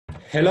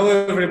Hello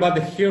everybody,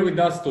 here with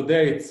us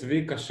today it's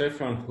Zvika,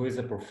 who is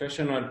a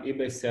professional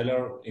eBay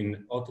seller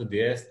in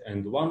AutoDS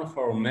and one of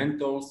our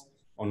mentors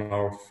on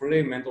our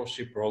free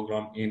mentorship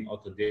program in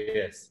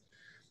AutoDS.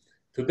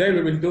 Today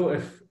we will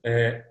do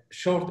a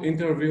short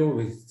interview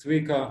with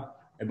Zvika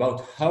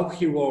about how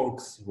he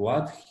works,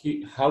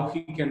 how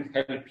he can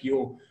help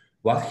you,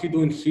 what he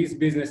do in his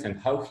business and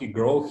how he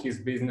grow his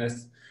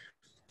business.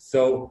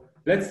 So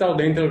let's start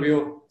the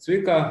interview.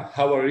 Zvika,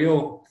 how are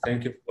you?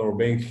 Thank you for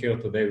being here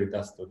today with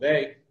us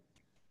today.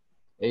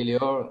 Hey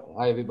Lior,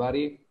 hi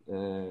everybody.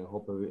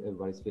 Hope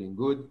everybody's feeling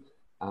good.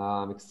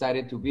 I'm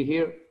excited to be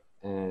here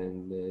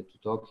and to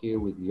talk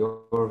here with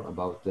Lior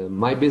about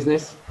my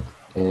business,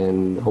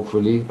 and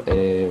hopefully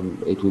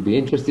it will be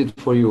interesting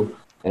for you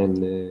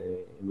and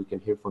we can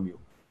hear from you.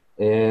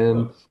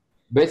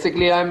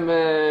 Basically,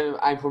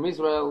 I'm from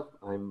Israel.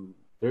 I'm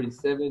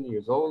 37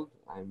 years old.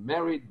 I'm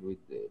married with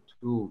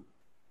two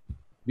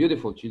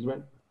beautiful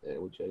children,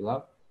 which I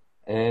love.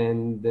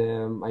 And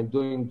I'm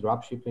doing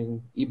dropshipping,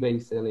 eBay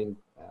selling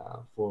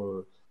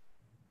for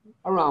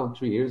around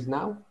 3 years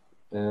now.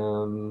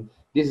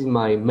 This is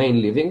my main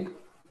living.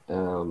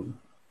 I'm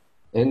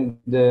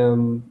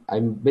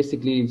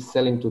basically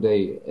selling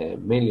today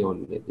mainly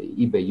on the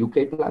eBay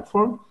UK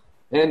platform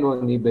and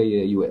on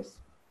eBay US.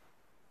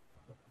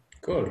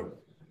 Cool.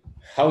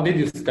 How did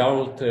you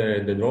start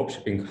the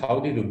dropshipping?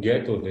 How did you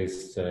get to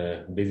this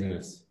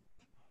business?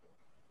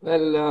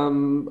 Well,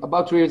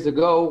 about 3 years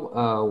ago,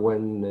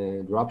 when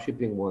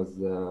dropshipping was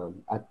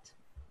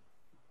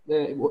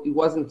it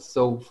wasn't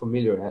so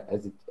familiar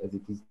as it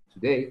is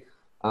today.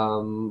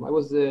 I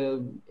was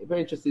very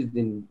interested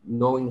in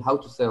knowing how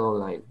to sell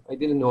online. I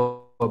didn't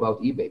know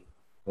about eBay.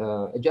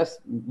 I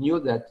just knew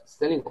that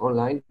selling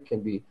online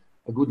can be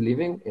a good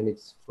living, and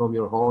it's from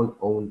your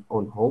own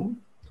home,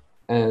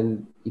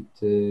 and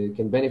it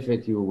can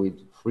benefit you with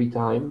free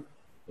time,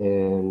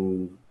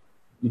 and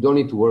you don't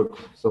need to work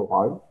so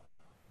hard.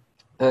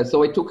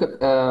 So I took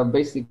a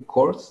basic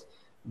course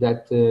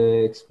that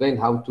explained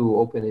how to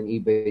open an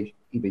eBay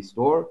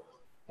store,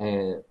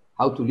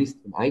 how to list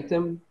an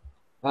item,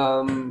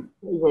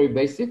 very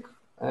basic,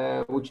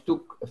 which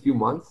took a few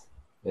months.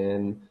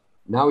 And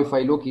now if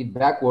I look it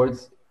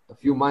backwards, a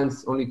few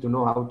months only to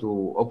know how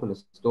to open a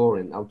store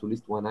and how to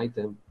list one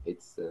item,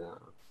 it's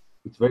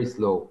very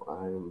slow.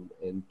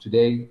 And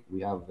today we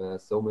have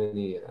so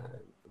many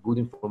good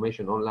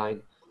information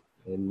online,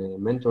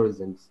 and mentors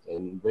and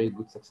very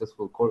good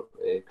successful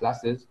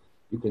classes.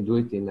 You can do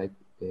it in like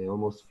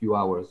almost few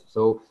hours.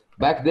 So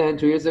back then,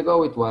 2 years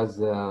ago, it was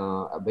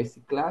a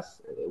basic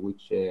class,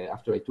 which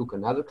after I took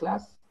another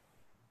class,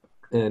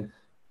 and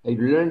I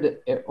learned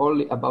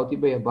only about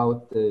eBay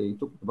it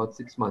took about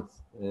 6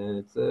 months.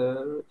 It's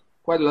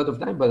quite a lot of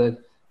time, but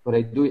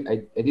I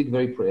did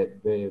very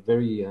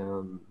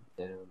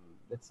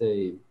let's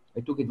say I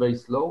took it very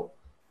slow.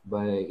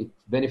 But it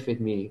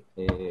benefited me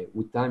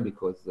with time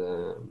because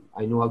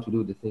I know how to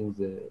do the things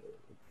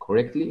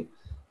correctly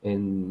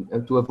and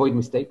to avoid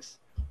mistakes.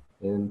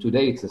 And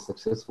today it's a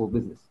successful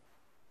business.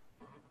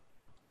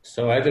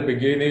 So at the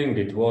beginning,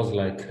 it was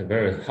like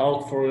very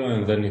hard for you,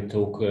 and then you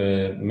took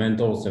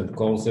mentors and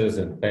courses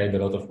and paid a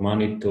lot of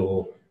money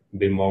to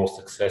be more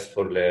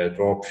successful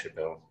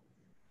dropshipper,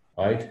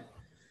 right?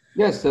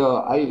 Yes,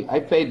 so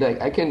I paid,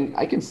 like, I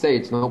can say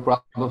it's no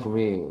problem for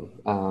me.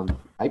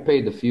 I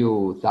paid a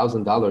few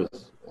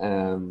 $1,000s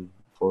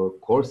for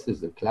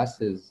courses and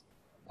classes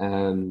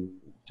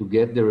to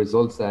get the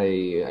results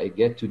I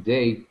get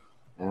today.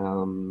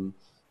 I'm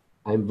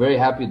very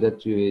happy that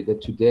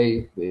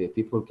today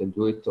people can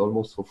do it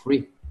almost for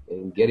free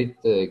and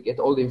get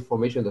all the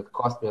information that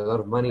cost me a lot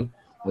of money,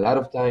 a lot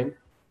of time,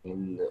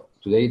 and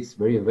today it's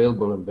very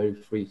available and very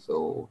free.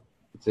 So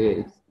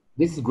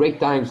this is great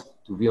times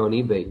to be on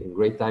eBay and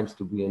great times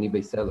to be an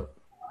eBay seller.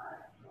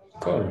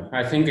 Cool.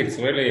 I think it's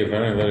really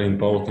very, very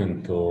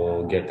important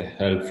to get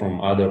help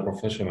from other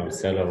professional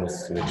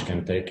sellers which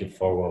can take it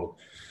forward.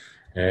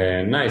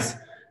 Nice.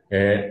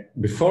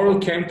 Before we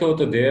came to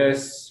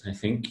AutoDS, I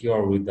think you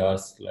are with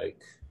us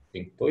like, I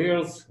think 2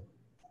 years?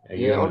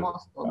 Yeah,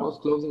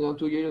 almost closing on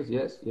 2 years.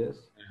 Yes.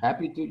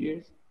 Happy 2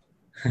 years.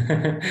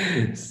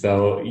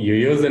 So you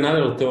use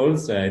another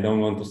tools. I don't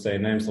want to say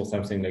names or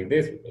something like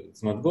this because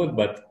it's not good,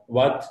 but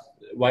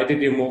why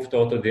did you move to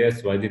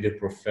AutoDS? Why did you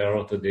prefer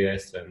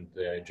AutoDS and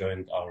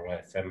joined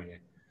our family?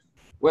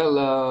 Well,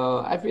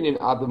 I've been in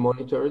other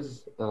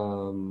monitors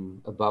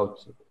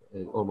about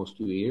almost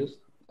 2 years.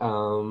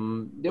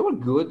 They were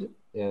good,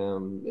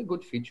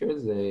 good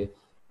features.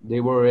 They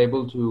were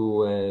able to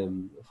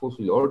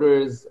fulfill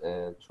orders,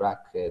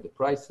 track the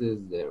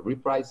prices, the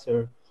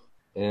repricer,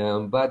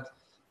 but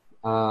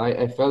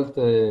I felt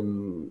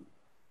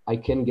I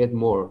can get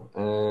more,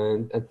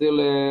 and until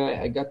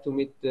I got to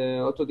meet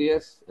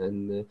AutoDS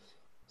and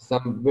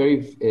some very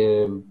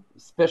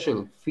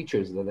special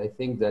features that I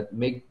think that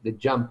make the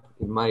jump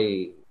in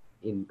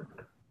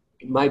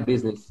my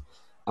business.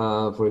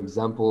 For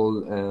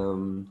example,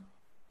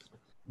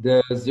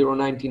 the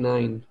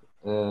 $0.99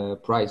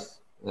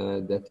 price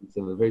that is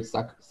a very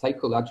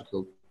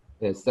psychological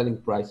selling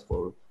price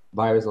for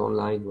buyers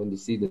online. When they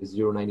see the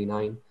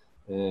 0.99,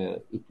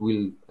 it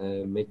will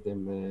make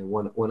them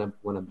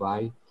wanna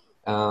buy.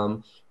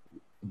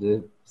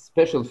 The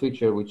special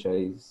feature which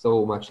I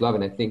so much love,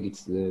 and I think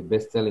it's the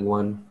best-selling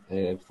one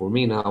for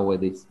me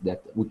nowadays,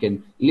 that we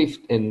can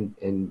lift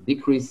and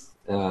decrease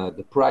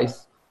the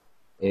price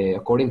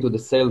according to the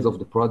sales of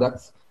the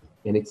products,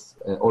 and it's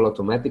all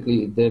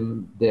automatically.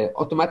 The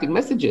automatic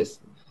messages,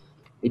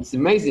 it's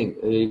amazing.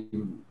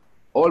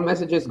 All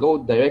messages go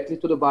directly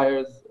to the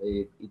buyers.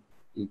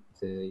 It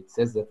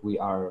says that we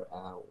are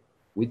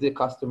with the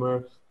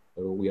customer.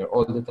 We are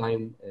all the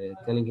time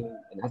telling him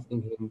and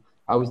asking him,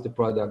 how is the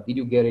product? Did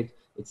you get it?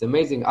 It's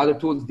amazing. Other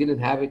tools didn't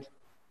have it.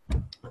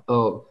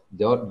 Oh,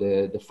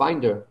 the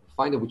finder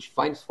which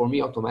finds for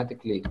me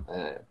automatically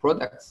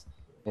products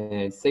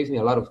and saves me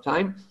a lot of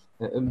time.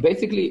 And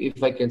basically,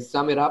 if I can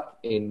sum it up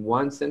in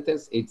one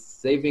sentence, it's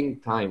saving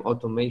time,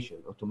 automation.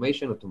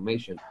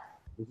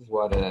 This is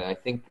what I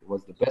think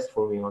was the best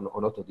for me on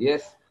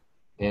AutoDS.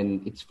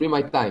 And it's free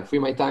my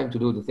time to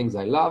do the things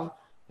I love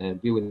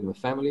and be with my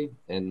family.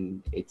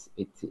 And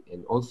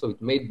and also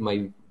it made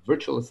my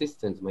virtual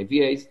assistants, my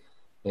VAs,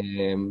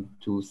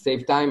 to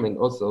save time, and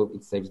also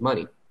it saves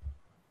money.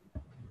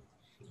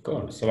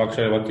 Cool. So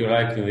actually what you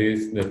like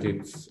is that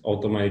it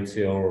automates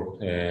your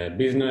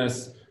business,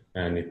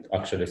 and it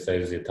actually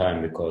saves you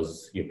time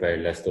because you pay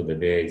less to the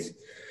VAs.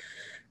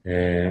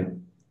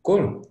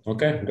 Cool.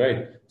 Okay,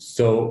 great.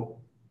 So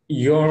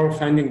you're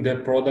finding the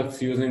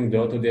products using the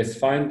AutoDS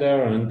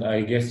Finder, and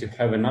I guess you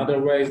have another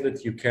ways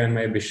that you can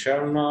maybe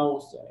share now,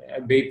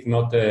 a bit,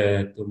 not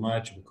too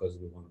much, because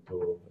we want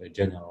to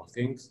general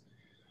things.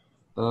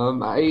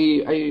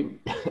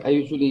 I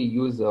usually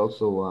use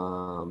also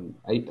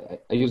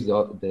I use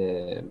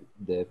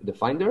the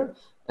Finder,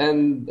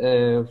 and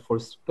for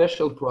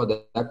special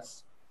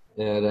products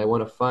that I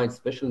want to find,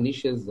 special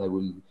niches, I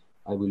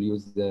will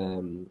use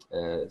the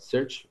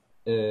search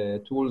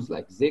tools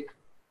like Zvika.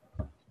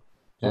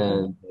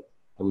 And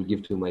I will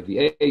give to my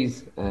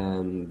VAs,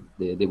 and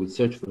they will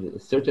search for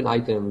certain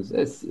items,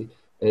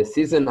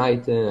 season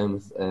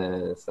items,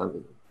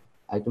 some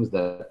items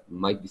that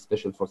might be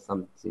special for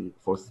some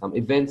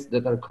events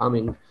that are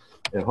coming,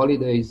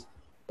 holidays,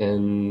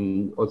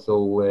 and also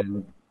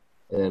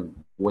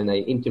when I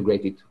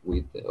integrate it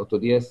with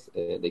AutoDS,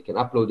 they can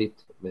upload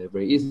it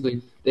very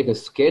easily. They can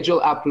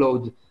schedule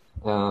upload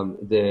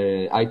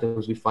the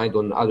items we find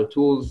on other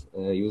tools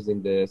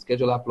using the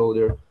schedule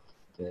uploader.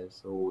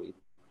 So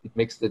it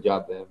makes the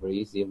job very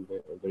easy and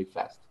very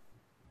fast.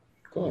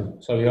 Cool.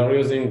 So you are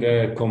using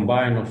a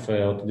combine of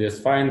AutoDS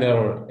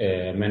Finder,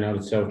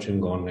 manual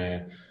searching on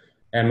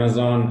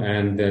Amazon,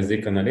 and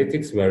Zvika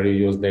Analytics, where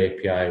you use the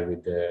API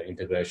with the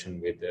integration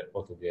with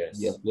AutoDS.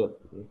 Yeah.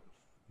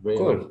 Very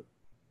cool. nice.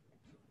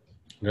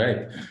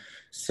 Great.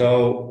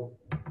 So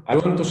I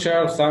want to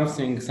share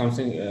something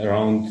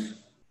around,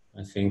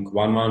 I think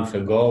 1 month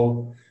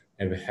ago,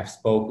 and we have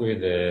spoke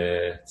with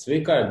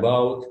Zvika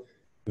about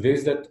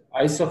this, that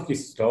I saw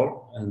his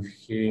store and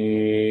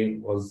he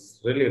was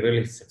really,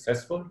 really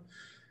successful.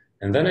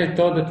 And then I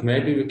thought that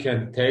maybe we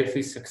can take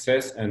this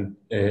success and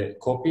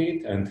copy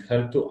it and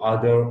help to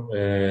other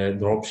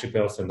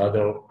dropshippers and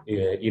other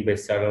eBay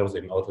sellers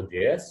in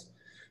AutoDS.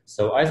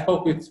 So I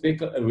spoke with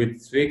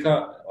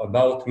Zvika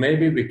about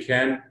maybe we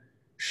can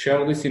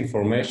share this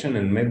information,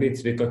 and maybe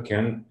Zvika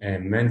can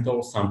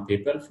mentor some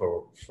people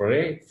for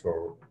free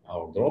for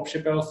our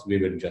dropshippers. We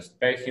will just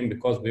pay him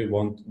because we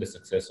want the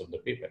success of the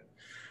people.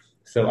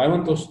 So I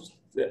want to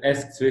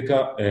ask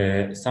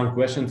Zvika some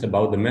questions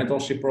about the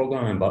mentorship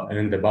program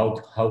and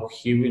about how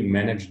he will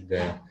manage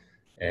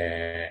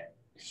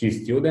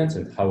his students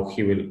and how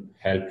he will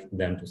help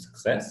them to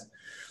success.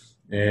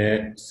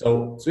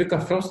 So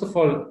Zvika, first of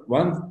all,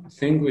 one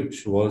thing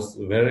which was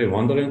very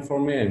wondering for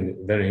me and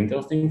very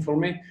interesting for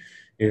me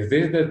is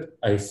this, that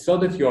I saw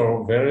that you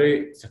are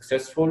very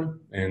successful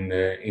in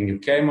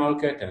UK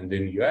market and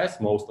in US,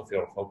 most of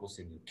your focus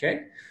in UK,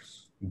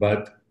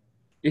 but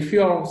if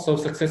you are so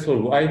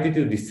successful, why did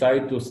you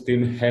decide to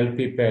still help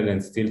people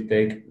and still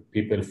take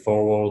people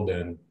forward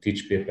and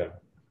teach people?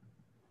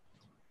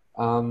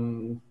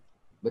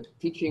 But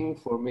teaching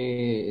for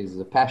me is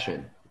a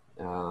passion.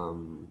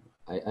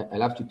 I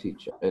love to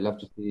teach. I love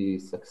to see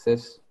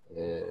success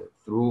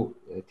through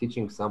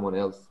teaching someone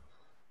else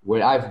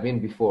where I've been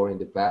before in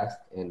the past,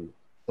 and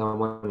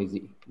someone is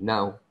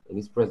now in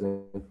his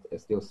present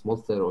still a small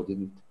seller or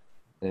didn't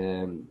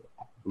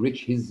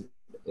reach his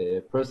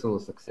personal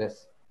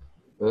success.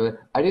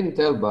 I didn't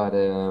tell, but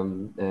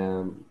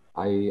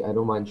I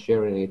don't mind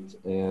sharing it.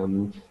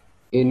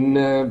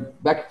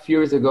 Back a few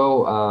years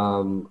ago,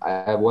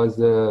 I was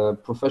a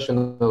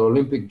professional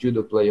Olympic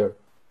judo player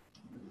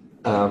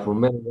for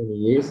many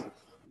years,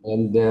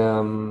 and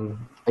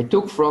I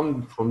took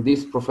from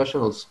this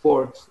professional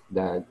sport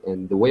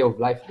and the way of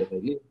life that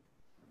I live,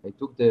 I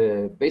took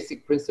the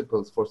basic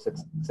principles for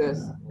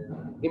success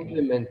and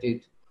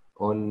implemented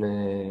on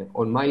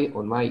my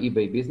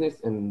eBay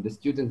business and the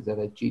students that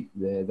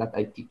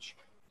I teach.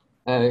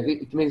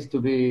 It means to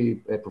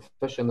be a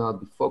professional,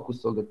 be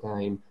focused all the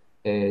time,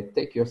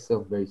 take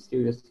yourself very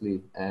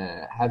seriously,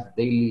 have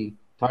daily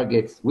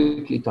targets,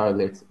 weekly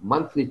targets,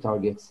 monthly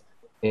targets,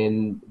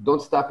 and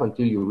don't stop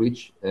until you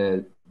reach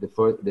the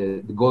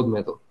gold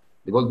medal.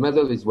 The gold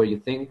medal is where you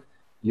think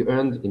you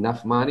earned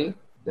enough money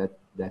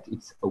that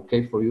it's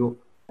okay for you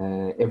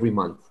every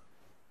month.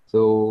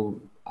 So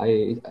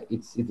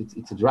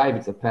it's a drive,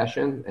 it's a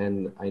passion,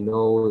 and I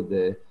know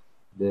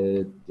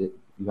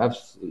you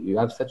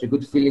have such a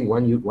good feeling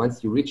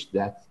once you reach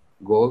that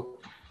goal.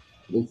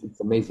 It's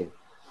amazing.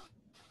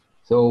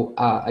 So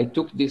I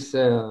took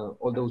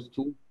all those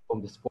tools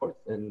from the sport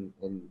and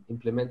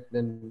implement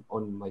them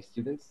on my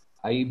students.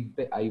 I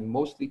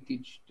mostly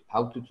teach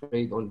how to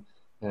trade on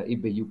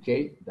eBay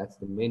UK. That's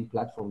the main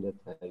platform that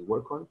I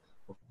work on.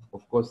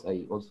 Of course,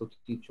 I also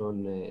teach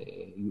on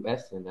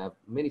US and have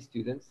many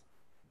students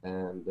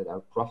that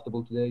are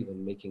profitable today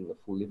and making a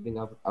full living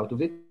out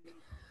of it.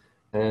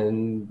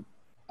 And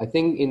I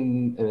think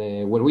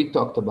when we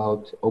talked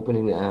about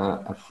opening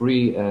a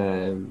free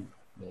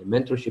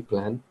mentorship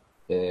plan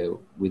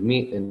with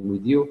me and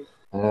with you,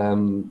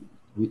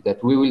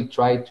 that we will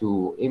try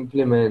to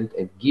implement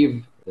and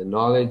give the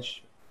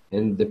knowledge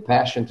and the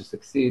passion to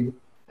succeed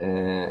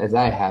as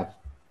I have.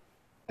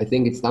 I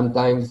think it's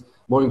sometimes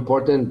more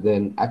important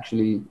than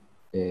actually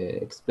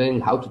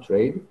explaining how to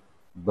trade,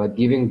 but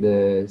giving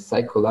the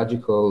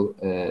psychological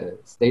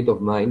state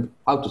of mind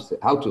how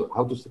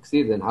to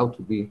succeed and how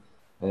to be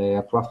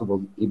a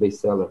profitable eBay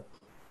seller.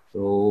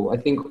 So I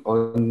think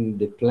on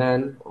the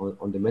plan,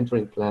 on the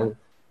mentoring plan,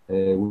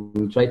 we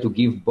will try to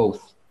give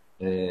both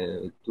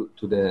to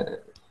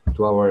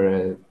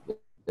our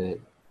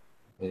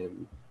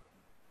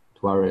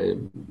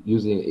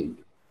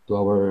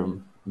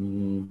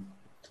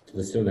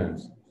the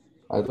students.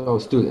 Our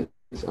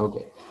students.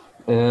 Okay.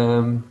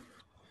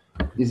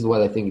 This is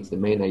what I think is the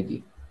main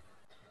idea.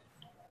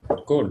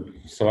 Cool.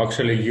 So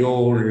actually, you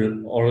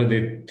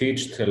already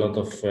teach a lot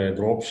of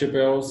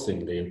dropshippers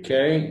in the UK,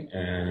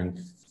 and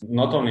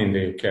not only in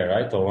the UK,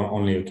 right? Or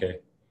only UK?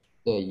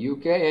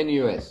 UK and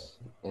US.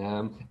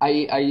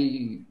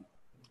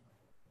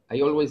 I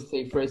always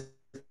say first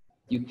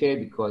UK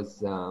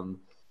because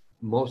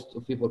most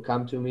of people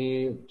come to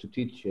me to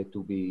teach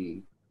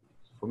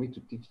for me to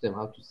teach them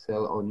how to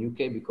sell on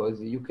UK, because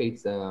the UK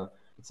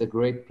it's a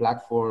great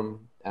platform.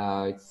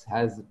 It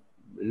has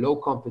low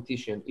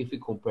competition if we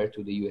compare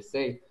to the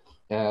USA.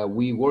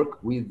 We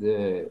work with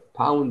the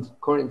pound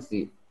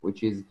currency,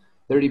 which is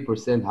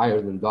 30%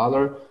 higher than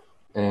dollar,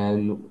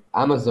 and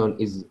Amazon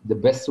is the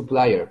best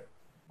supplier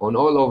on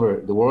all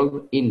over the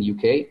world in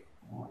UK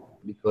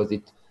because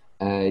it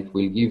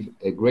will give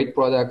great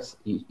products.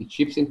 It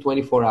ships in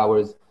 24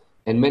 hours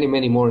and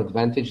many more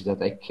advantages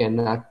that I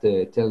cannot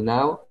tell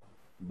now.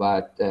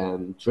 But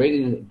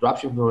trading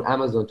dropshipping from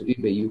Amazon to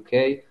eBay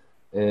UK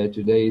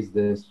today is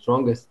the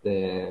strongest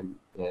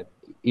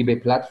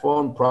eBay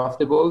platform,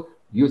 profitable,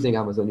 using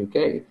Amazon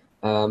UK.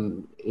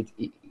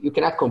 You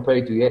cannot compare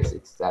it to US.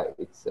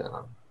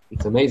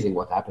 It's amazing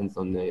what happens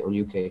on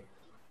UK.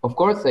 Of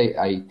course,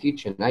 I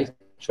teach and I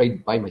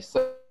trade by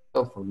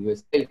myself from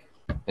USA,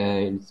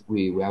 and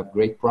we have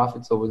great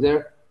profits over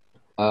there.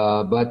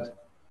 But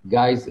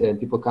guys and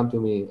people come to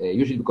me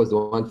usually because they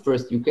want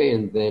first UK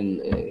and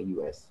then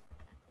US.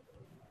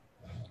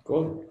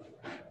 Cool,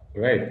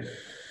 great.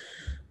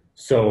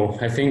 So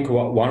I think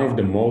one of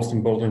the most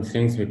important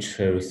things which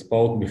we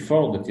spoke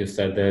before that you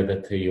said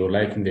that you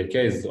like in the UK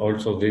is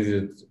also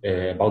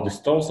about the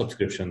store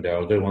subscription there.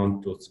 Do you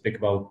want to speak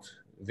about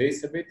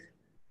this a bit?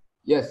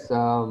 Yes,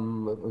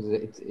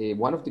 it's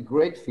one of the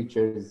great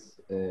features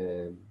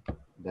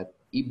that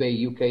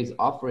eBay UK is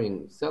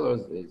offering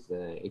sellers is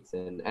it's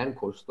an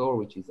anchor store,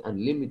 which is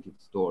unlimited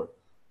store.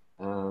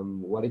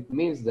 What it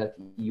means that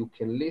you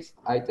can list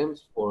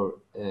items for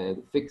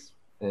fixed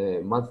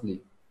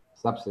monthly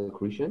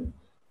subscription,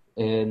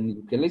 and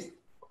you can list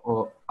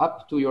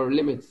up to your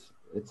limits.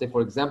 Let's say,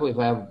 for example, if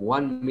I have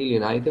 1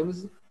 million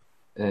items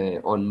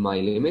on my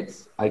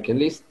limits, I can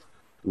list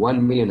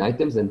 1 million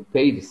items and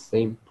pay the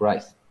same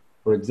price.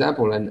 For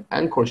example, an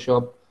anchor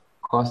shop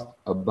costs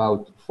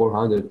about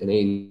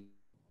 480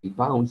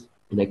 pounds,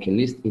 and I can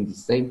list in the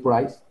same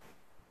price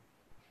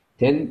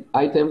 10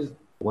 items,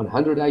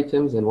 100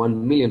 items, and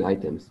 1 million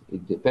items.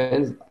 It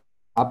depends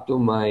up to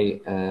my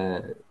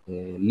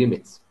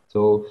limits.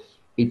 So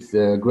it's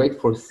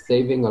great for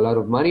saving a lot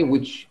of money,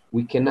 which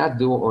we cannot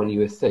do on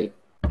USA.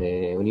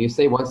 On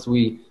USA, once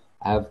we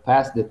have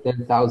passed the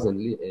 10,000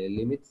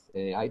 limits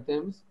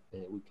items,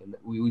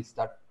 we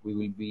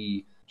will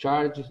be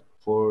charged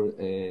for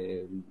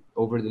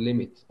over the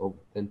limit of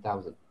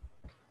 10,000.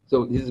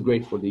 So this is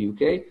great for the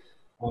UK.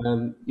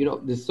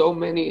 There's so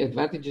many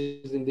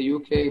advantages in the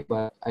UK,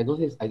 but I don't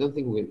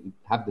think we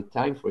have the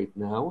time for it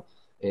now.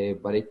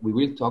 But we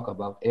will talk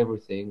about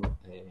everything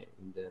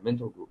in the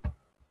mentor group.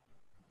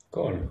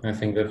 Cool. I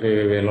think that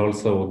we will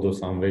also do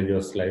some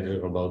videos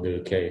later about the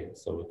UK,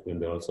 so it will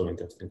be also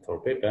interesting for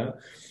people.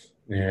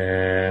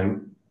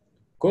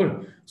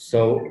 Cool.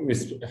 So we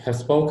have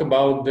spoke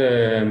about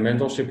the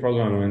mentorship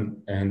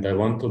program, and I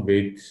want to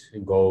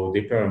go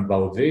deeper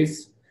about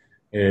this.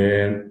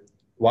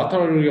 what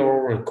are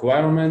your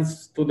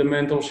requirements to the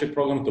mentorship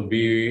program to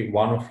be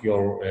one of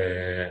your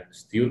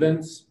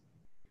students?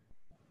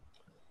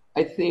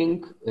 I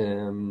think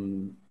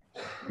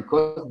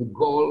because the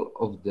goal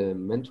of the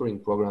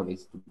mentoring program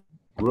is to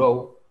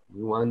grow,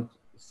 we want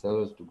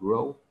sellers to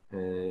grow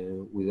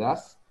with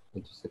us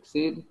and to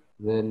succeed,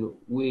 then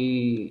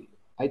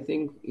I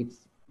think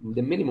it's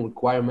the minimum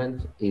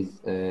requirement is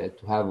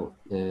to have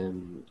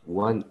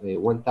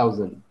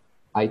 1,000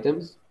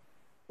 items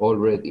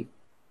already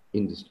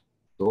in the store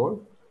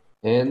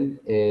and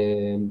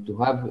to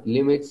have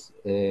limits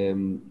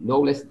no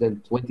less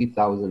than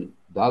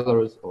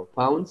 $20,000 or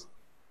pounds.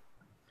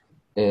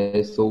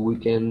 So we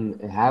can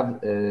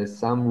have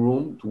some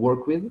room to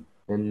work with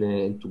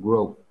and to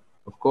grow.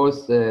 Of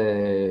course,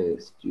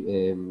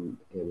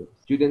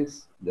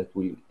 students that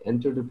will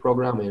enter the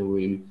program and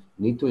will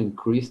need to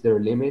increase their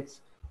limits,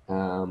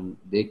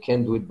 they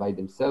can do it by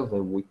themselves,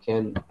 and we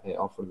can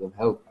offer them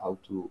help how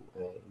to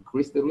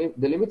increase the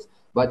limits.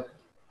 But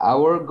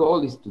our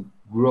goal is to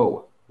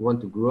grow. We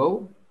want to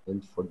grow,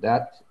 and for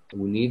that,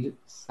 we need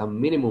some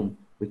minimum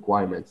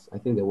requirements. I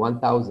think the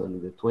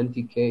 1,000, the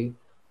 20K,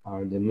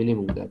 are the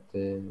minimum that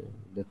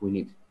we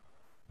need.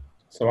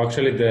 So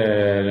actually,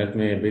 let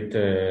me a bit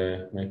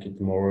make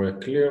it more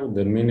clear.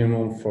 The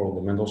minimum for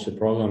the mentorship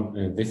program,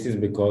 and this is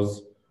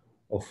because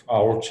of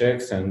our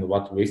checks and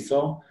what we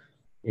saw,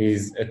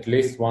 is at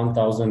least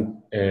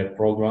 1,000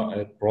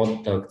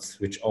 products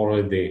which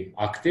already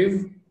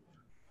active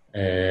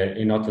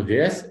in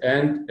AutoDS,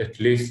 and at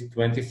least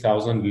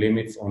 20,000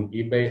 limits on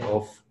eBay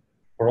of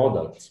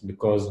products,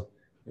 because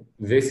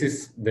this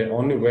is the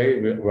only way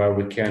where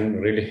we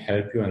can really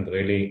help you and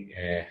really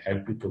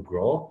help you to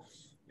grow.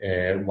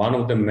 One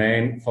of the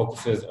main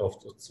focuses of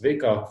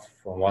Zvika,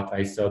 from what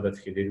I saw that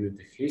he did with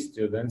his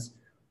students,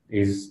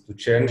 is to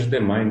change the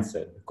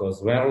mindset,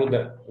 because when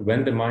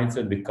the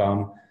mindset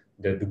becomes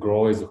that the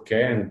grow is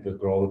okay and the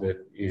grow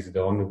that is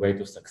the only way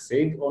to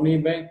succeed on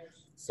eBay,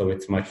 so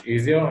it's much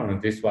easier,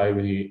 and this is why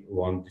we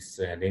want these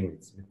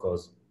limits,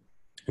 because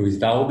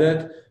without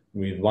that,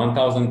 with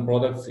 1,000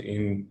 products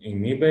in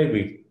eBay,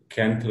 we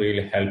can't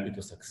really help you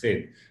to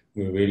succeed.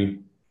 We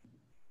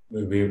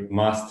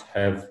must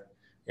have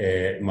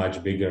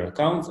much bigger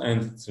accounts,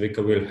 and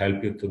Zvika will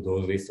help you to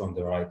do this on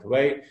the right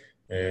way,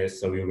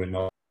 so you will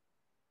not.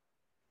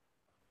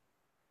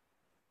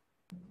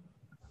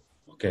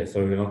 Okay,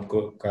 so we will not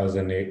cause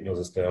any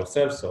losses to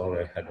ourselves. So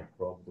I had a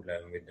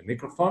problem with the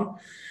microphone.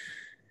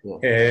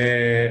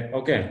 Yeah.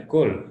 Okay,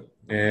 cool.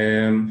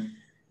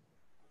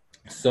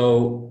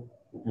 So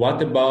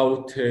what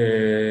about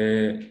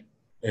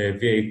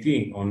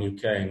VAT on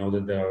UK? I know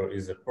that there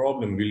is a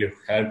problem. Will you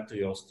help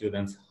your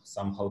students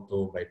somehow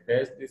to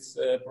bypass this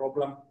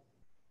problem?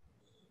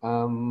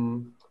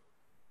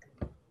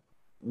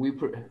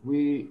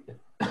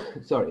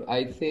 Sorry,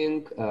 I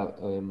think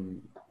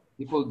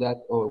people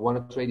that want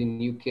to trade in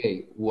UK,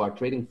 who are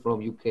trading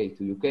from UK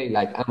to UK,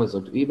 like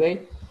Amazon to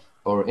eBay,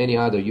 or any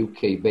other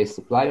UK-based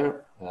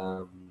supplier,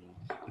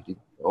 if it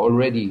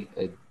already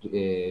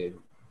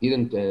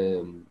didn't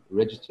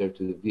register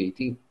to the VAT,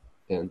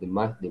 and they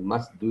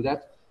must do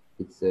that.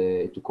 It's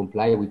to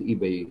comply with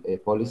eBay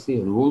policy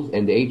and rules,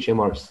 and the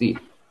HMRC,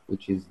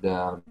 which is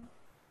the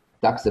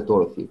tax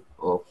authority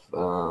of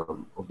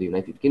the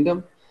United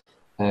Kingdom,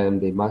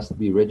 and they must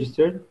be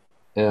registered.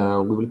 We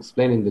will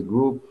explain in the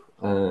group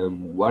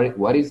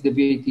what is the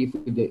VAT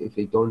if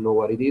they don't know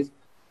what it is,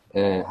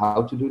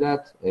 how to do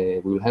that.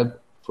 We will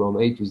help from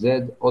A to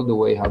Z all the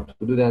way how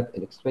to do that,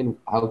 and explain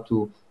how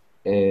to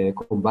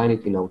combine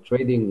it in our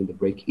trading, in the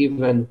break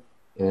even,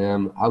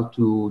 how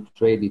to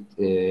trade it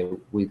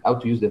with how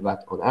to use the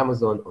VAT on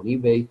Amazon, on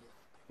eBay,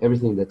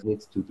 everything that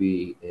needs to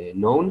be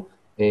known.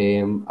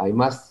 I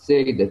must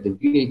say that the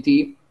VAT,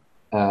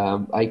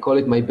 I call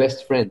it my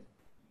best friend,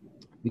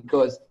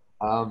 because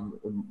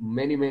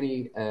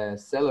many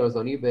sellers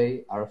on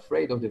eBay are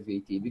afraid of the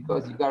VAT,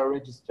 because you gotta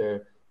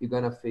register, you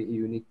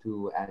need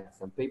to add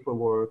some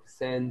paperwork,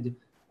 send,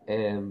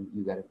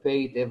 you gotta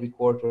pay it every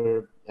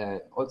quarter.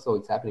 Also,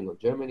 it's happening in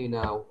Germany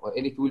now,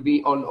 and it will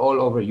be on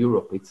all over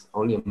Europe. It's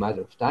only a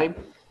matter of time.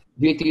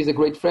 VAT is a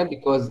great friend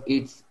because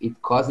it's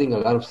causing a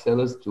lot of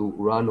sellers to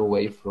run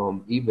away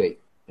from eBay,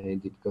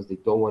 and because they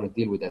don't want to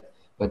deal with that.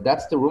 But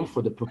that's the room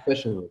for the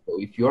professional. So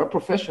if you're a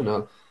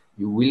professional,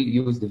 you will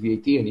use the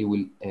VAT and you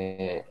will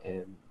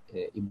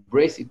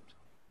embrace it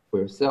for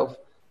yourself,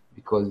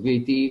 because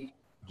VAT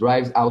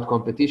drives out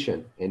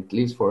competition and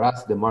leaves for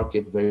us the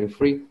market very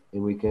free,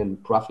 and we can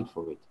profit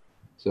from it.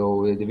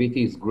 So the VAT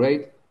is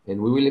great, and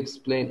we will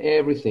explain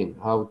everything,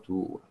 how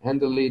to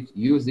handle it,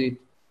 use it,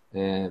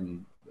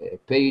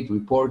 pay it,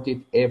 report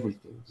it,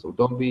 everything. So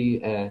don't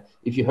be,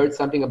 if you heard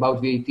something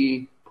about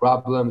VAT,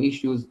 problem,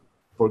 issues,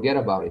 forget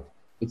about it.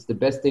 It's the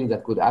best thing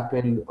that could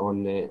happen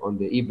on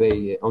the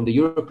eBay, on the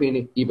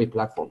European eBay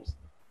platforms.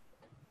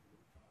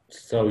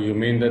 So you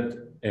mean that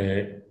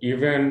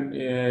even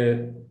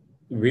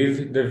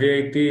with the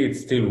VAT,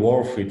 it's still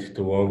worth it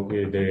to work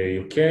with the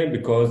UK,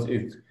 because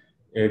it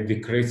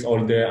decreases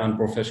all the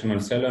unprofessional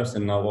sellers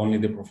and now only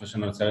the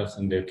professional sellers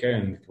in the UK,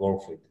 and it's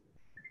worth it?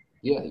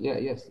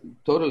 Yes,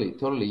 totally.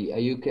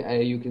 You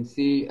can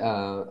see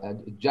a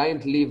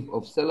giant leave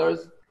of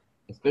sellers,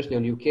 especially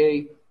on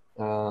UK.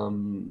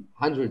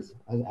 Hundreds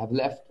have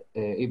left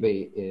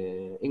eBay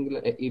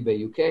England,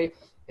 eBay UK,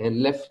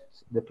 and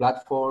left the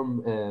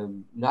platform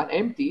not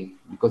empty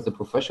because the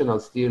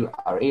professionals still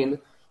are in,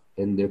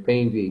 and they're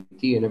paying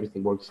VAT and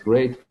everything works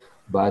great.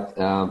 But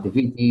the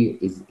VAT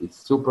is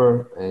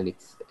super, and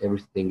it's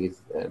everything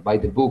is by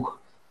the book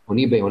on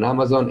eBay, on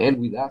Amazon,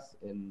 and with us,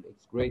 and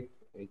it's great.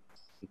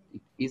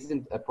 It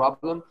isn't a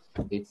problem.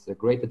 It's a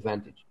great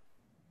advantage.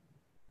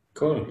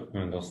 Cool, I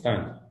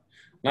understand.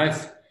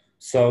 Nice.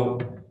 So,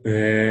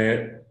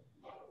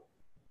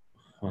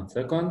 one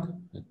second.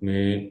 Let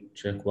me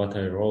check what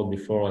I wrote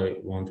before I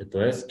wanted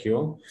to ask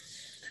you.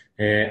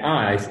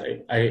 I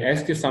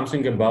asked you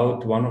something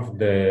about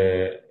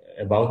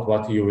about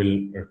what you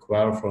will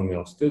require from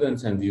your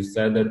students, and you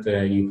said that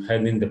you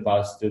had in the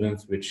past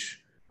students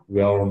which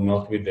were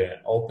not with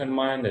the open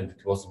mind, and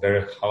it was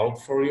very hard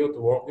for you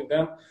to work with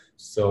them.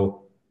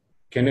 So,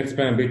 can you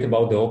explain a bit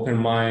about the open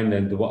mind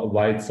and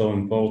why it's so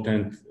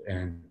important,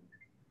 and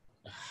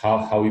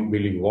how will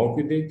you work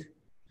with it?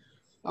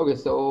 Okay,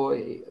 so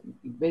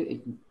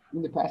in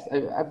the past,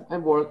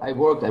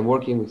 I'm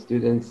working with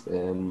students,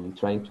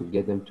 trying to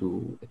get them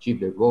to achieve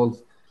their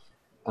goals.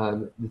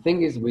 The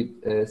thing is, with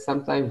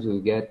sometimes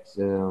we get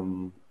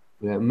a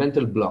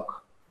mental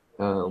block.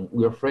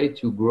 We're afraid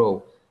to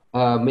grow.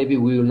 Maybe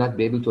we will not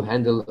be able to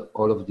handle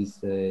all of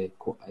this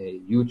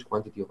huge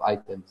quantity of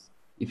items.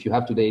 If you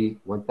have today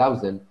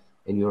 1,000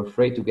 and you're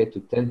afraid to get to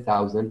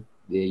 10,000,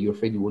 you're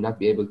afraid you will not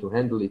be able to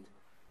handle it.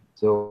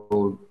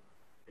 So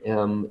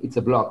it's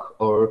a block.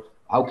 Or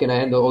how can I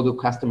handle all the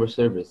customer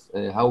service?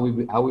 How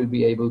will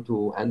be able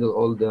to handle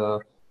all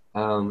the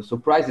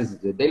surprises,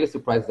 the daily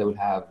surprises that we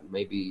have?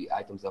 Maybe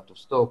items out of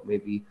stock.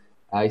 Maybe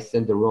I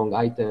sent the wrong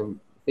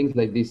item. Things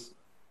like this.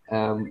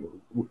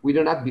 We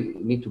do not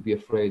need to be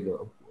afraid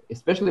of,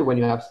 especially when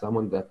you have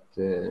someone that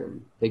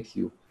takes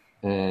you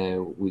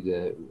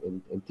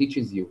and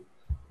teaches you.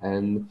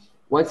 And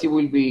once you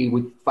will be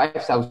with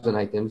 5,000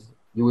 items,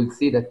 you will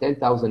see that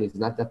 10,000 is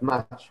not that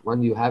much.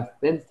 When you have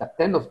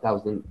 10 of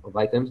thousand of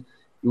items,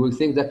 you will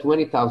think that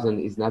 20,000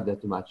 is not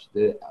that much.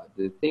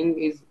 The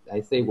thing is,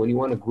 I say, when you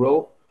want to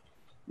grow,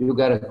 you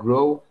gotta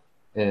grow,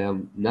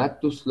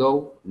 not too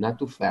slow, not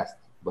too fast,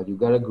 but you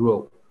gotta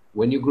grow.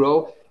 When you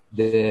grow,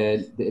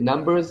 the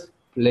numbers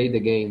play the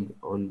game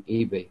on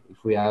eBay.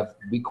 If we have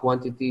big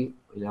quantity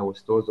in our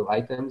stores of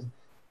items,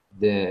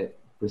 the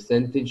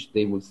percentage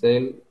they will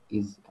sell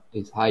is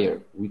higher.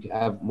 We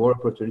have more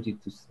opportunity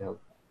to sell.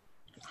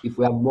 If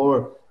we have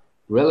more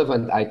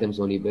relevant items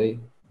on eBay,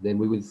 then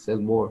we will sell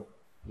more.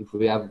 If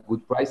we have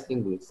good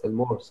pricing, we'll sell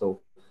more. So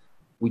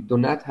we do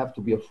not have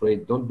to be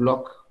afraid. Don't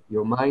block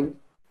your mind.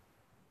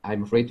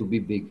 I'm afraid to be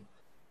big.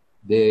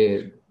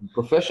 The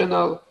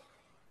professional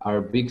are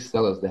big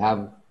sellers. They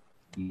have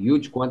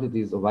huge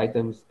quantities of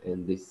items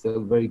and they sell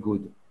very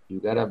good.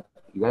 You gotta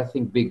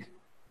think big.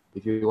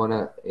 If you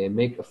wanna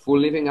make a full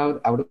living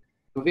out of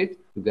it,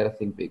 you gotta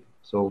think big.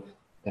 So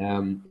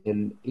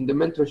in the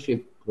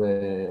mentorship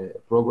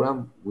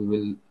program, we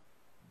will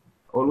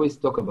always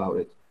talk about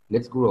it.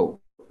 Let's grow.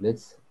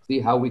 Let's see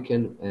how we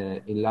can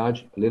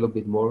enlarge a little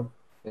bit more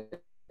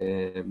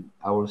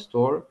our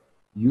store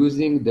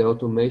using the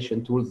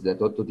automation tools that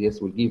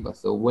AutoDS will give us.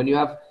 So when you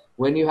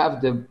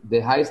have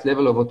the highest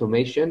level of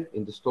automation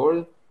in the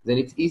store, then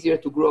it's easier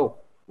to grow.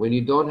 When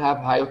you don't have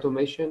high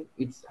automation,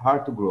 it's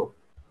hard to grow.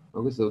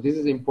 Okay, so this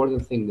is an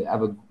important thing.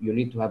 You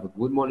need to have a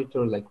good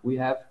monitor like we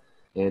have,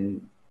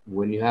 and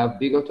when you have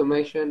big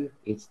automation,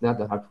 it's not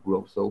that hard to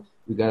grow. So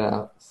we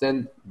gotta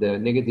send the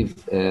negative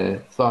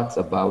thoughts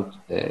about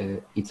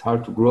it's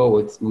hard to grow.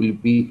 It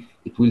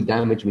will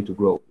damage me to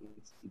grow.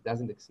 It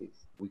doesn't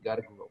exist. We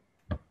gotta grow.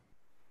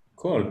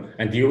 Cool.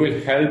 And you will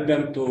help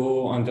them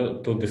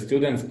to the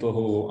students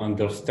to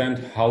understand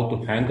how to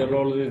handle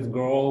all this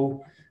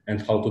growth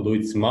and how to do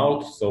it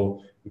smart.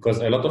 So because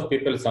a lot of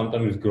people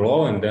sometimes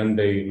grow and then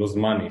they lose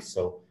money.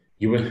 So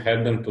you will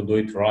help them to do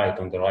it right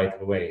on the right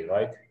way,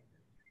 right?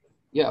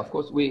 Yeah, of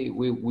course, we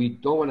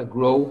don't want to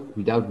grow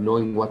without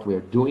knowing what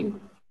we're doing.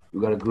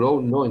 We got to grow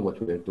knowing what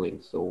we're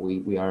doing. So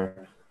we're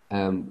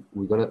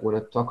gonna want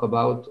to talk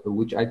about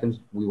which items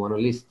we want to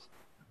list.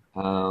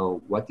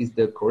 What is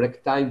the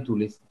correct time to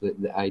list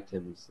the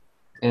items?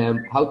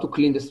 How to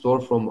clean the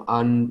store from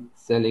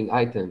unselling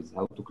items?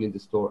 How to clean the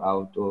store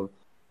out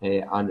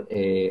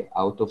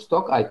of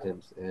stock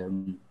items?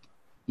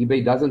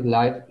 eBay doesn't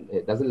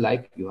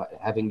like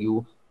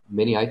having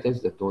many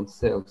items that don't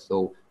sell.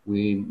 So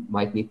we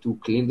might need to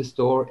clean the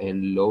store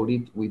and load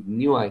it with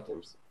new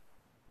items.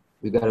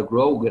 We gotta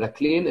grow, we gotta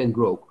clean and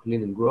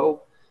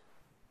grow,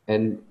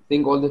 and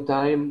think all the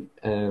time,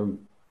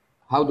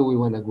 how do we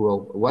wanna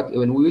grow?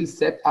 When we will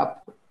set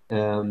up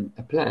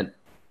a plan,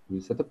 we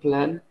set a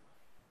plan,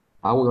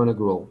 how we wanna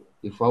grow.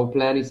 If our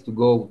plan is to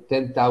go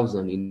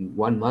 10,000 in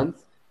 1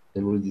 month,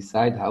 then we'll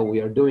decide how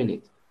we are doing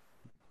it.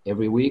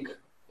 Every week,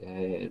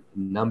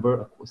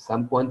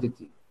 some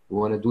quantity. We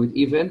wanna do it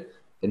even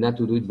and not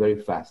to do it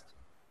very fast.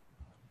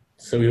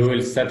 So you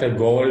will set a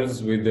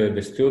goals with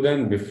the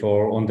student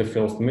before on the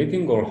first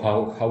meeting, or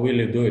how will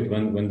you do it?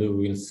 When do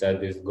we will set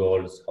these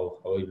goals? How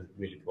will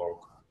it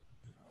work?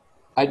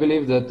 I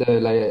believe that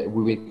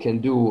we can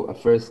do a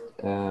first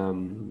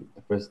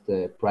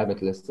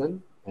private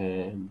lesson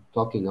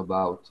talking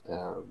about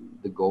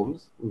the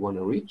goals we want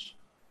to reach,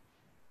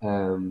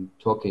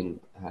 talking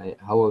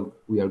how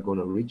we are going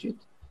to reach it.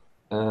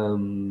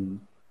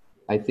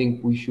 I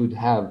think we should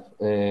have,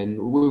 and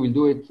we will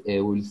do it.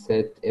 We'll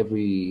set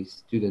every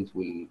student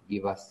will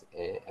give us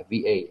a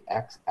VA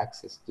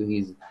access to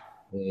his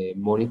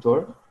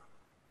monitor,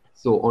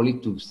 so only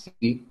to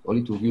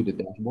view the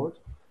dashboard,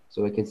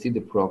 so I can see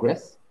the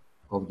progress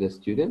of the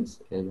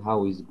students and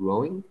how he's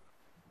growing.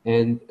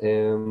 And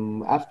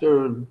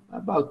after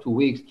about 2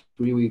 weeks,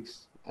 3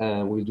 weeks,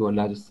 we'll do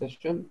another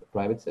session, a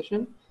private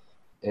session,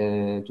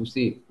 to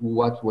see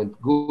what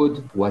went good,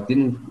 what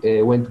didn't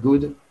went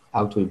good,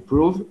 how to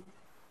improve,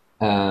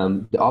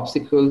 the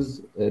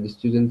obstacles the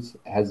students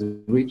has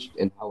reached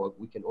and how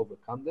we can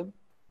overcome them.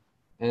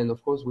 And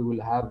of course, we will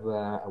have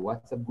a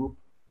WhatsApp group,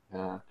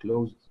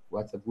 closed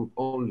WhatsApp group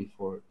only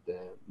for the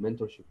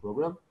mentorship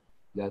program,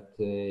 that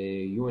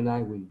you and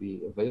I will be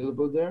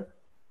available there,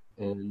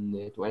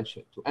 and to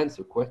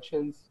answer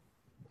questions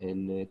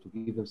and to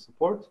give them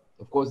support.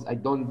 Of course, I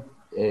don't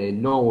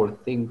know or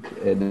think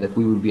that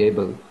we will be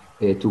able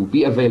to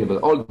be available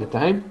all the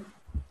time,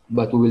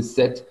 but we will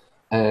set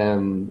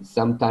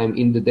some time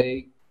in the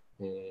day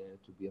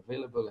to be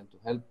available and to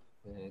help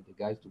the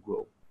guys to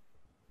grow.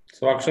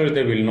 So actually,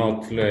 they will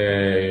not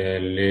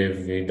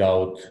leave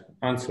without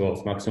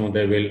answers. Maximum,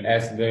 they will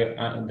ask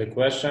the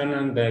question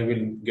and they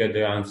will get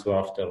the answer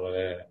after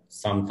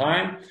some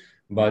time.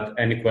 But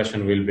any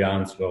question will be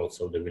answered,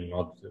 so they will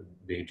not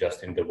be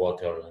just in the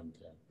water. And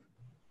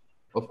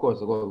Of course,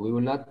 we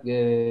will not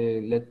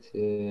let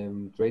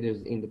traders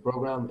in the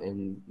program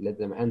and let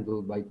them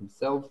handle by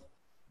themselves.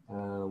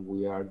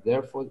 We are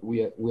there for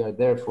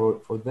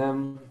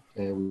them.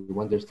 We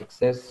want their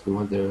success. We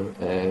want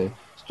their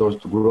stores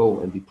to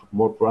grow and be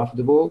more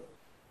profitable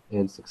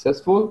and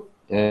successful.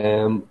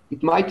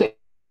 It might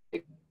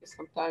take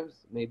sometimes,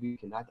 maybe we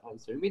cannot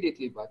answer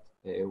immediately, but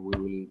we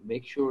will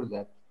make sure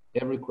that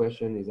every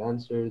question is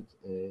answered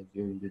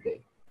during the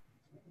day.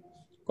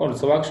 cool.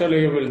 So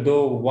actually, you will do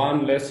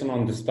one lesson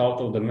on the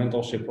start of the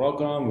mentorship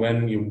program.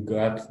 When you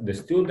got the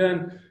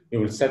student, you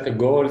will set the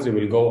goals. You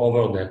will go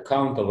over the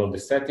account, over the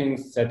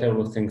settings, set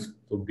everything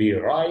to be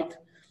right.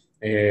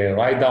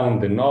 Write down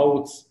the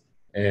notes.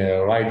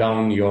 Write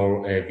down your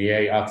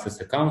VA access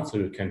account so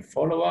you can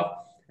follow up.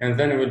 And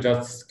then we'll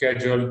just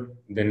schedule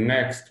the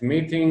next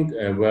meeting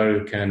where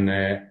you can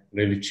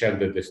really check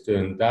that the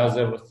student does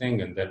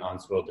everything and then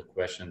answer the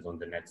questions on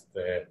the next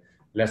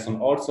lesson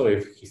also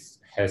if he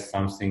has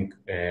something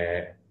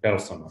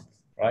personal,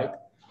 right?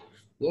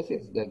 Yes,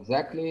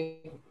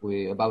 exactly.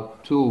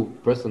 About 2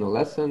 personal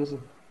lessons,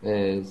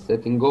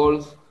 setting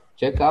goals,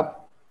 check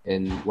up,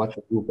 and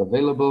WhatsApp group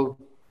available.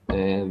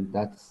 And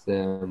that's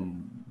a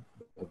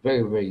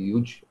very, very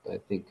huge, I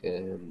think,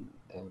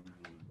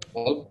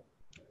 help.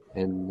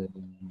 And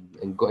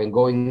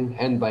going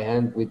hand by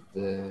hand with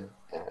the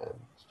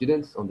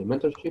students on the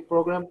mentorship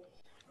program.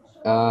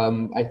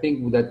 I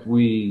think that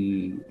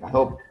I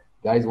hope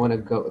guys want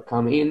to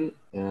come in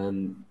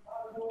and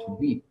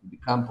to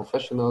become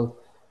professional,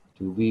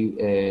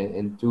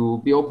 and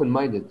to be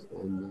open-minded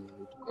and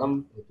to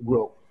come to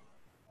grow.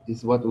 This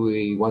is what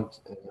we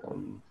want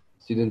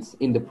students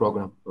in the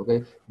program.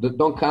 Okay,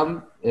 don't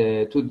come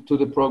to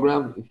the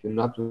program if you're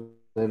not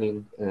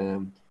planning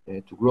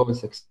to grow and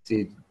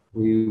succeed.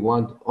 We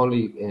want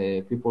only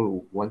people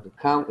who want to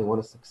come and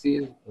want to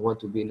succeed and want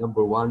to be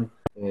number one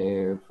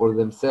for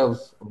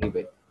themselves on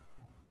eBay.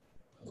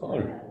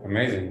 Cool,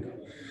 amazing.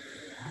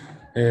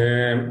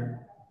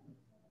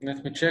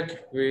 Let me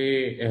check.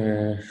 We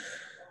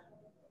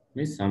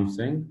missed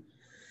something.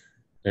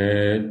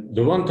 Do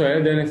you want to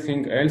add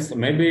anything else?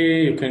 Maybe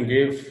you can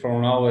give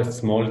for now a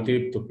small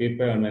tip to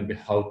people and maybe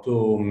how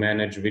to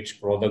manage which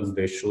products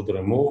they should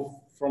remove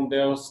from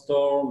their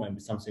store, maybe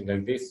something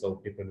like this, so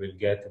people will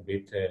get a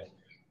bit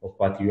of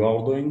what you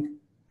are doing.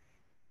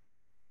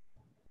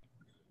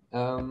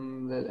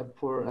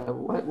 For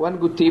one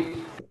good tip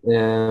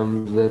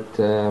that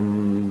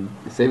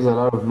saves a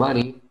lot of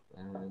money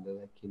that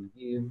I can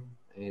give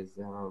is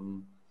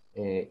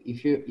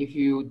if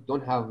you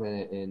don't have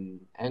an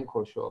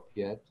anchor shop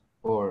yet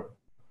or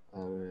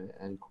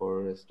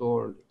anchor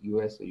store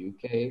US or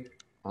UK,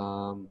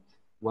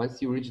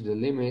 once you reach the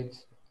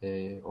limit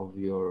of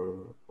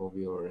your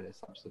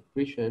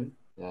subscription,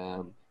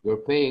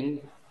 you're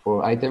paying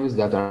for items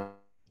that are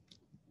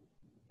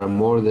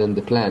more than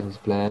the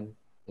plan,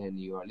 and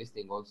you are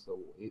listing also,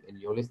 and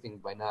you're listing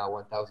by now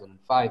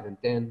 1,005 and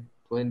 10,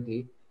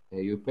 20,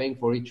 you're paying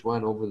for each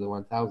one over the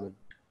 1,000.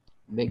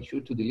 Make sure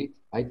to delete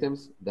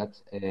items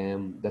that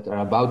are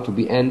about to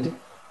be end,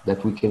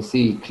 that we can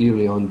see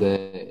clearly on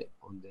the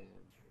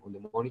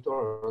monitor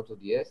or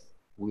AutoDS.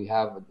 We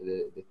have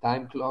the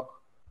time clock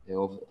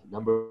of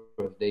number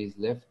of days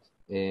left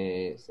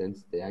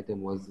since the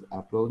item was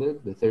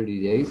uploaded, the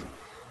 30 days.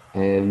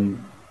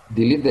 and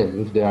delete them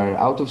if they are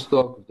out of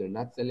stock. If they're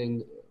not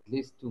selling at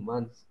least 2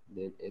 months,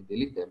 then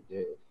delete them.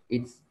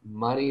 It's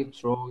money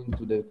thrown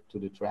to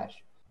the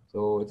trash.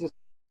 So it's a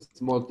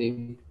small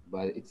tip,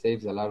 but it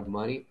saves a lot of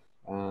money,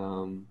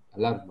 a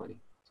lot of money.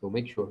 So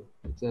make sure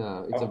it's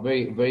a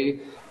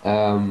very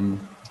um,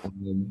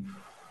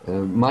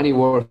 um, money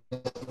worth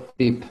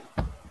tip.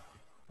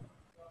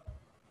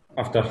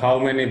 After how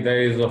many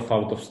days of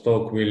out of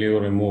stock will you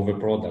remove a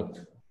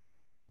product?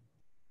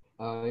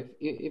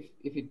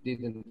 If it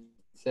didn't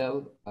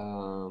sell,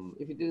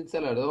 if it didn't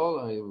sell at all,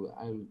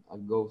 I'll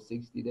go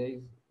 60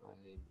 days.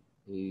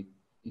 It,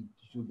 it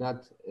should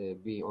not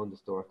be on the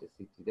store after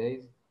 60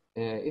 days.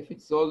 If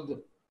it sold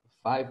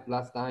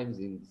 5+ times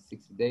in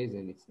 60 days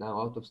and it's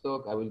now out of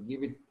stock, I will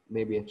give it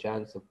maybe a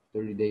chance of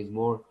 30 days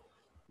more.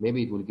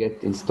 Maybe it will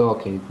get in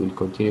stock and it will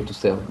continue to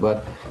sell.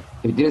 But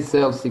if it didn't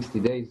sell 60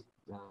 days,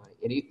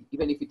 and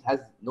even if it has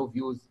no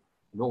views,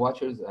 no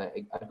watchers,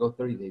 I'd go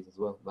 30 days as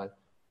well. But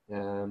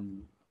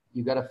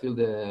you gotta fill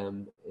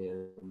the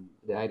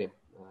item.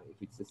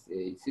 If it's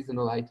a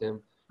seasonal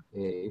item,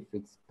 if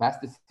it's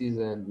past the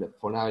season.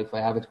 For now, if I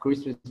have a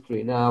Christmas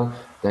tree now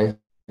that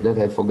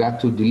I forgot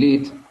to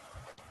delete,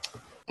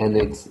 and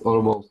it's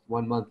almost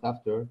 1 month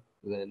after,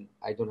 then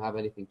I don't have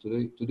anything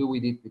to do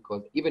with it,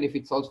 because even if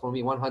it sold for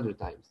me 100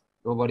 times,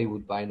 nobody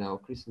would buy now a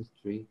Christmas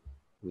tree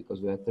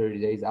because we are 30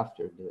 days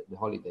after the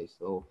holiday.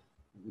 So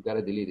you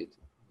gotta delete it.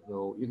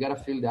 So you gotta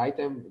fill the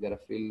item. You gotta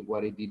fill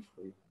what it did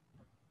for you.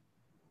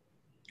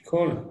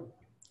 Cool,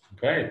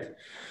 great.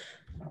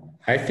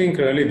 I think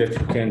really that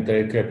you can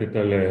take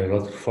people a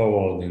lot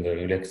forward, and they're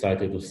really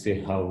excited to see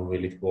how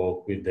will it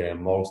work with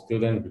more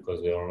students, because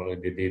we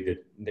already did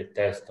the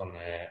test on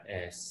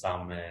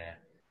some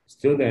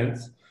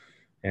students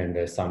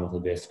and some of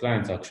the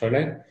clients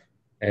actually.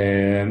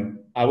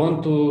 I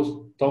want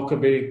to talk a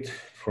bit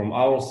from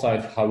our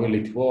side, how will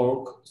it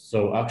work?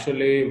 So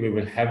actually we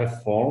will have a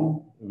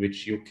form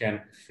which you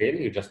can fill.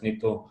 You just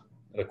need to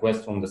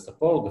request from the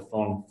support the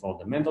form for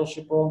the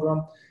mentorship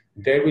program.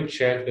 They will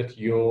check that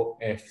you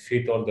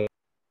fit all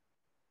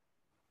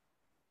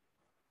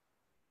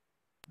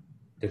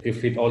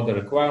the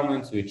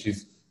requirements, which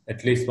is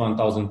at least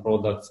 1,000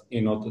 products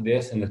in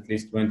AutoDS and at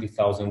least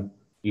 20,000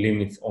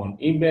 limits on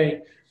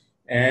eBay.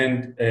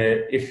 And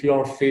if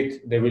you're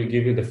fit, they will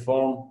give you the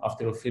form.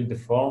 After you fill the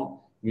form,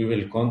 we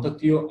will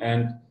contact you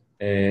and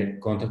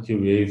contact you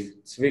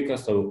with Zvika,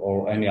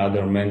 or any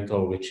other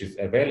mentor which is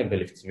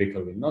available if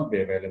Zvika will not be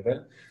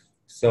available.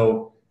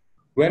 So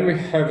when we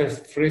have a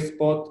free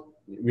spot,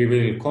 we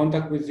will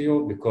contact with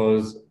you,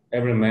 because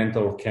every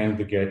mentor can't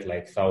get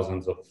like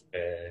thousands of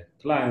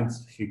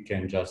clients. He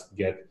can just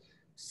get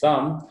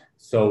some.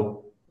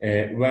 So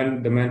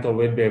when the mentor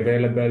will be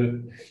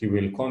available, he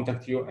will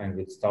contact you and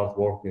will start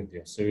work with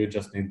you. So you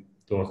just need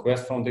to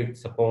request from the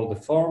support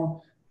the form.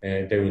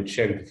 They will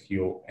check that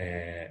you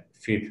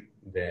fit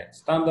the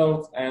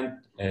standards, and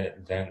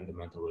then the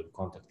mentor will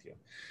contact you.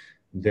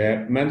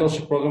 The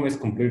mentorship program is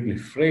completely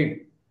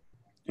free.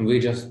 We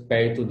just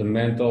pay to the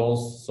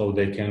mentors so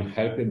they can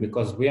help you,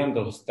 because we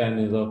understand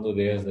in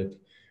AutoDS that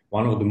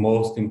one of the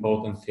most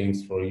important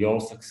things for your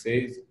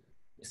succeed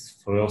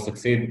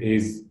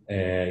is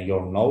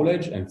your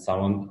knowledge, and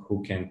someone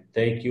who can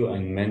take you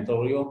and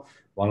mentor you.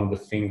 One of the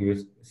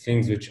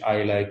things which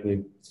I like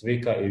with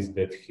Zvika is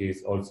that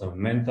he's also a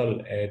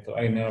mental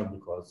trainer,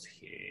 because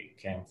he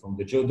came from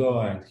the judo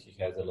and he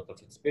has a lot of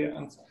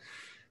experience.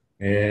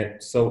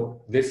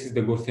 So this is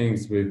the good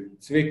things with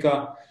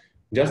Zvika.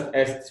 Just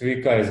ask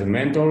Zvika as a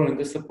mentor in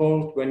the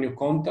support when you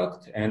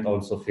contact, and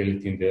also fill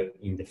it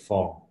in the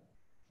form.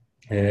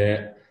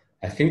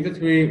 I think that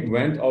we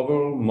went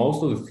over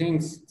most of the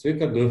things.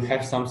 Zvika, do you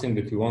have something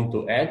that you want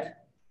to add?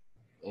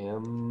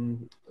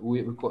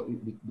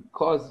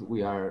 Because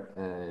we are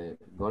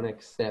going to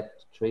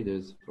accept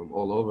traders from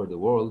all over the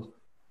world,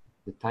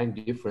 the time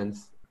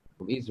difference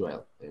from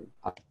Israel and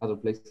other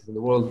places in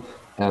the world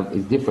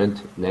is different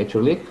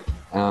naturally.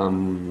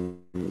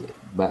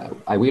 But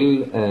I will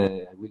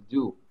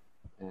do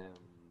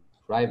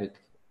private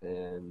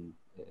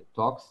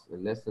talks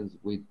and lessons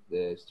with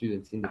the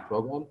students in the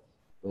program,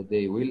 but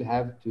they will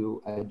have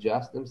to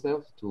adjust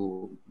themselves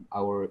to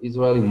our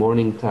Israeli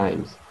morning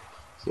times.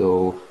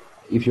 So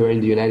if you're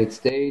in the United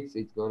States,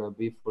 it's gonna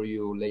be for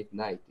you late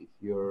night. If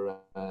you're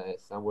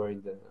somewhere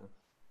in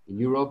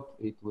Europe,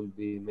 it will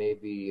be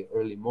maybe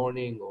early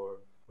morning or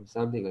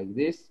something like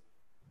this.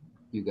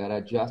 You gotta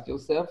adjust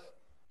yourself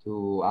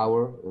to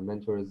our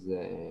mentors'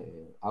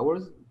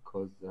 hours,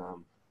 because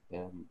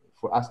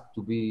for us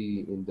to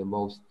be in the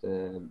most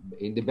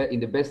in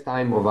the best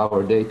time of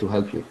our day to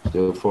help you.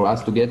 So for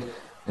us to get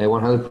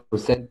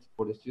 100%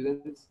 for the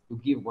students, to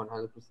give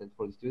 100%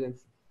 for the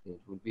students, it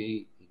will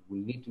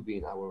need to be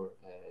in our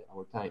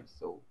time.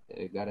 So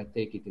gotta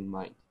take it in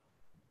mind.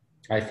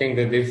 I think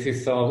that this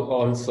is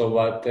also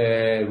what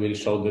will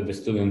show that the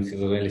student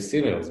is really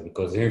serious,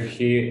 because if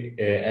he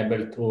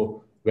able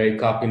to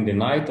wake up in the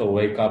night or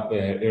wake up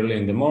early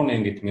in the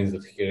morning, it means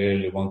that he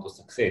really want to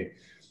succeed.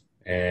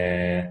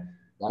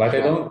 But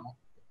right.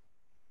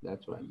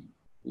 That's right.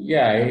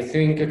 Yeah, I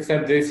think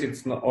except this,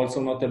 it's not,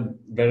 also not a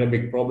very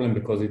big problem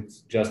because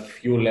it's just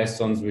few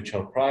lessons which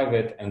are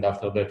private, and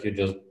after that you're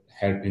just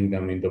helping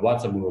them in the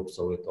WhatsApp group,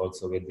 so it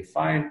also will be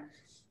fine.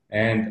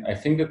 And I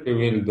think that we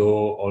will do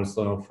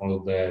also for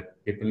the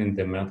people in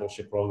the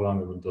mentorship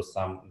program, we will do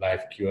some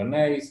live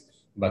Q&As,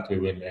 but we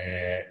will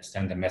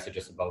send the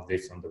messages about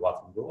this on the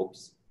WhatsApp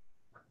groups.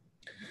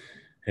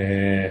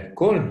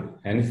 Cool.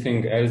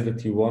 Anything else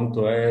that you want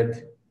to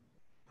add?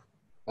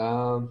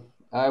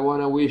 I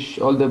want to wish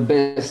all the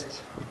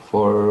best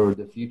for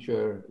the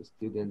future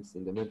students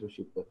in the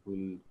mentorship that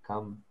will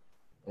come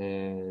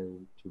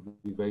and to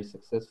be very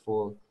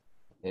successful,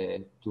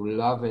 to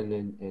love and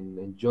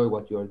enjoy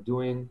what you are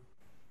doing.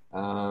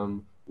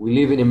 We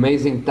live in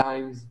amazing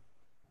times.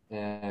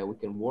 We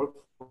can work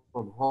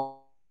from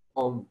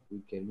home.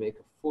 We can make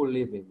a full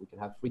living. We can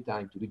have free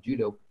time to do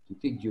judo, to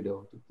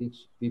teach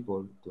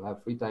people, to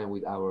have free time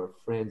with our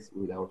friends,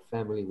 with our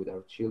family, with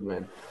our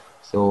children.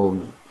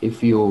 So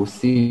if you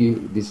see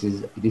this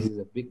is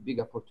a big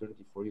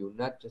opportunity for you,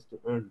 not just to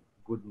earn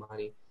good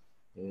money,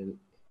 and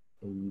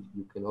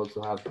you can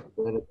also have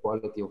better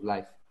quality of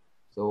life.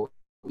 So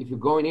if you're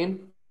going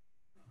in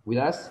with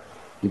us,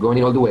 you're going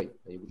in all the way.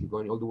 You're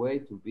going all the way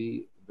to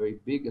be very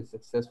big and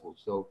successful.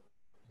 So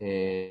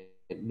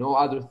no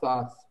other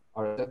thoughts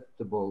are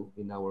acceptable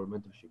in our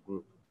mentorship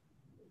group.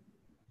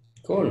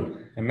 Cool,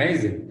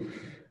 amazing.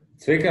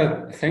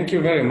 Zvika, thank you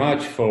very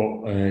much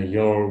for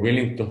your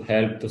willing to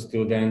help the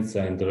students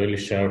and really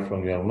share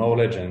from your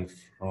knowledge and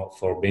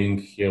for being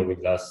here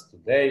with us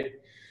today.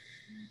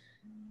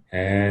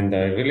 And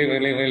I'm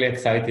really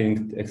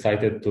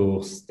excited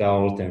to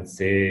start and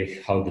see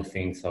how the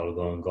things are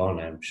going on.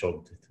 I'm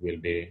sure it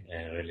will be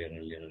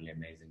really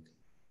amazing.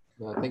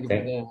 Thank you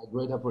for the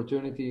great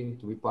opportunity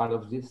to be part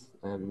of this,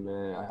 and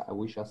I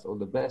wish us all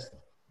the best.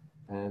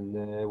 And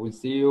we'll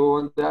see you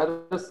on the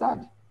other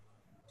side.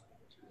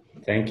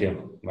 Thank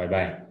you.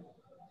 Bye-bye.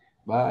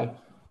 Bye.